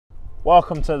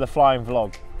Welcome to the Flying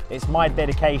Vlog. It's my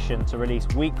dedication to release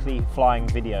weekly flying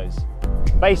videos.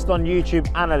 Based on YouTube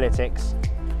analytics,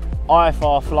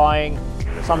 IFR flying,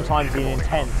 sometimes in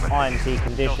intense IMT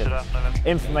conditions,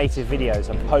 informative videos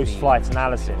and post-flight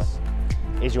analysis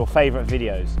is your favourite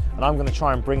videos, and I'm going to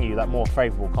try and bring you that more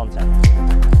favourable content.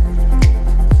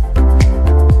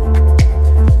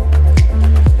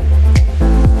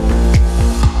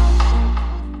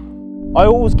 I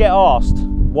always get asked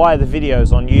why the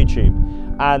videos on YouTube,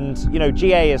 and you know,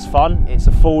 GA is fun, it's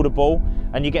affordable,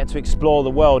 and you get to explore the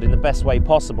world in the best way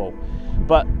possible.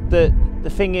 But the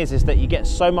thing is that you get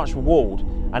so much reward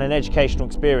and an educational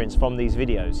experience from these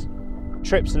videos.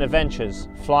 Trips and adventures,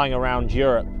 flying around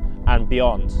Europe and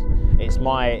beyond. It's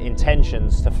my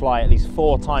intentions to fly at least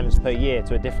 4 times per year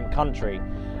to a different country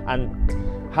and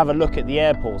have a look at the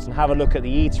airports and have a look at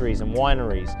the eateries and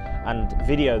wineries and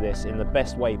video this in the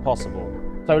best way possible.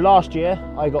 So last year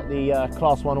I got the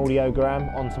Class 1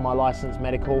 audiogram onto my licensed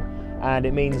medical, and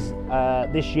it means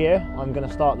this year I'm going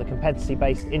to start the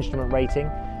competency-based instrument rating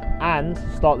and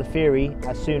start the theory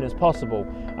as soon as possible,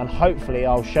 and hopefully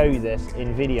I'll show you this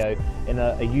in video in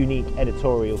a unique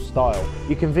editorial style.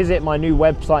 You can visit my new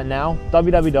website now,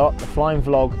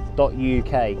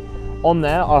 www.theflyingvlog.uk. On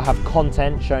there I'll have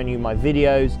content showing you my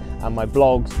videos and my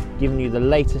blogs, giving you the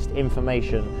latest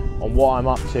information on what I'm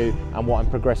up to and what I'm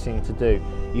progressing to do.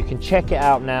 You can check it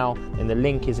out now, and the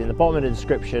link is in the bottom of the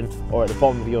description or at the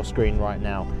bottom of your screen right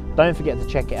now. Don't forget to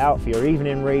check it out for your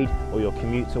evening read or your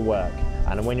commute to work.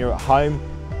 And when you're at home,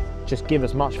 just give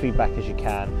as much feedback as you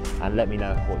can and let me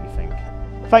know what you think.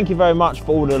 Thank you very much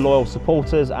for all the loyal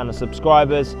supporters and the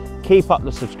subscribers. Keep up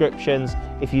the subscriptions.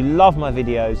 If you love my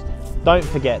videos, don't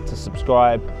forget to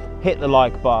subscribe, hit the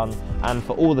like button, and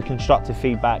for all the constructive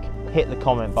feedback, hit the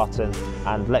comment button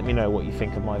and let me know what you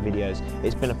think of my videos.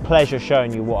 It's been a pleasure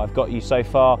showing you what I've got you so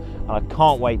far, and I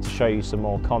can't wait to show you some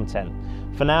more content.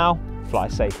 For now, fly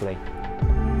safely.